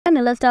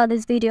And let's start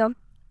this video.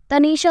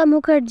 Tanishaa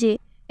Mukerji,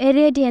 a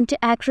radiant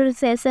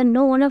actress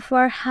known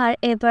for her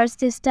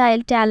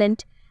versatile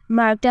talent,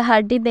 marked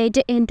her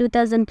debut in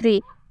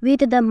 2003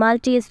 with the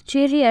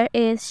multi-starrer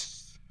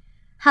Ace.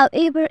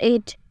 However,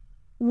 it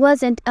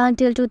wasn't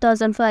until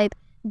 2005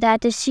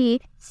 that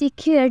she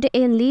secured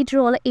a lead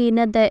role in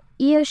the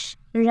Yash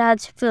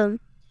Raj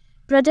film.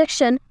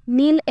 Production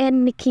Neal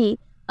and Nikki,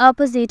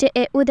 opposite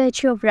Uday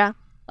Chopra,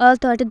 all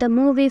thought the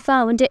movie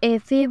found a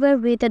favor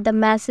with the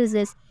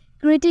masses.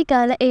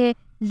 Critical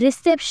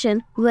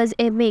reception was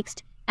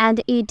mixed,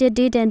 and it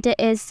didn't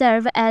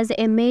serve as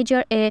a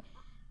major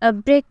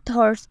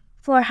breakthrough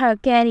for her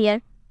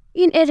career.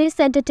 In a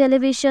recent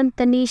television,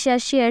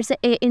 Tanishaa shares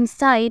an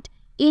insight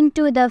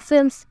into the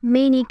film's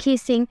many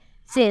kissing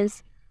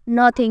scenes,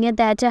 noting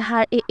that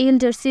her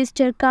elder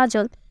sister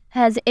Kajol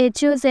has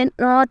chosen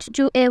not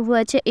to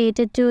watch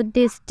it to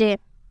this day.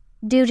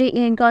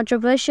 During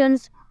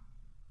controversies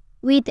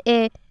with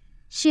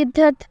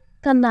Siddharth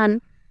Kannan,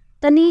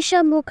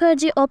 Tanishaa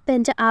Mukerji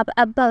opened up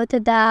about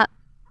the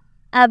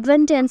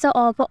abundance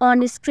of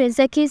on-screen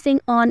kissing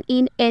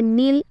in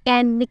Neal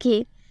and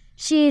Nikki.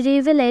 She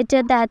revealed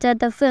that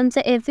the film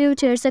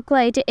features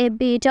quite a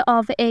bit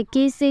of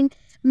kissing,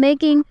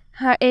 making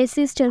her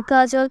sister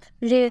Kajol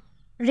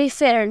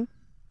refrain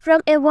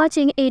from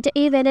watching it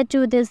even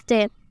to this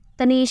day.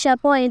 Tanishaa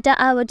pointed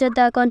out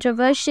the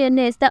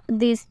controversialness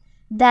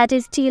that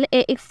is still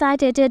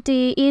excited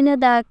in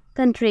the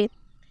country,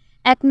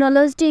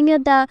 acknowledging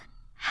the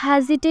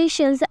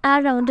hesitations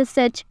around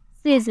such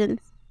scenes.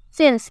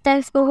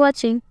 Thanks for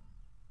watching.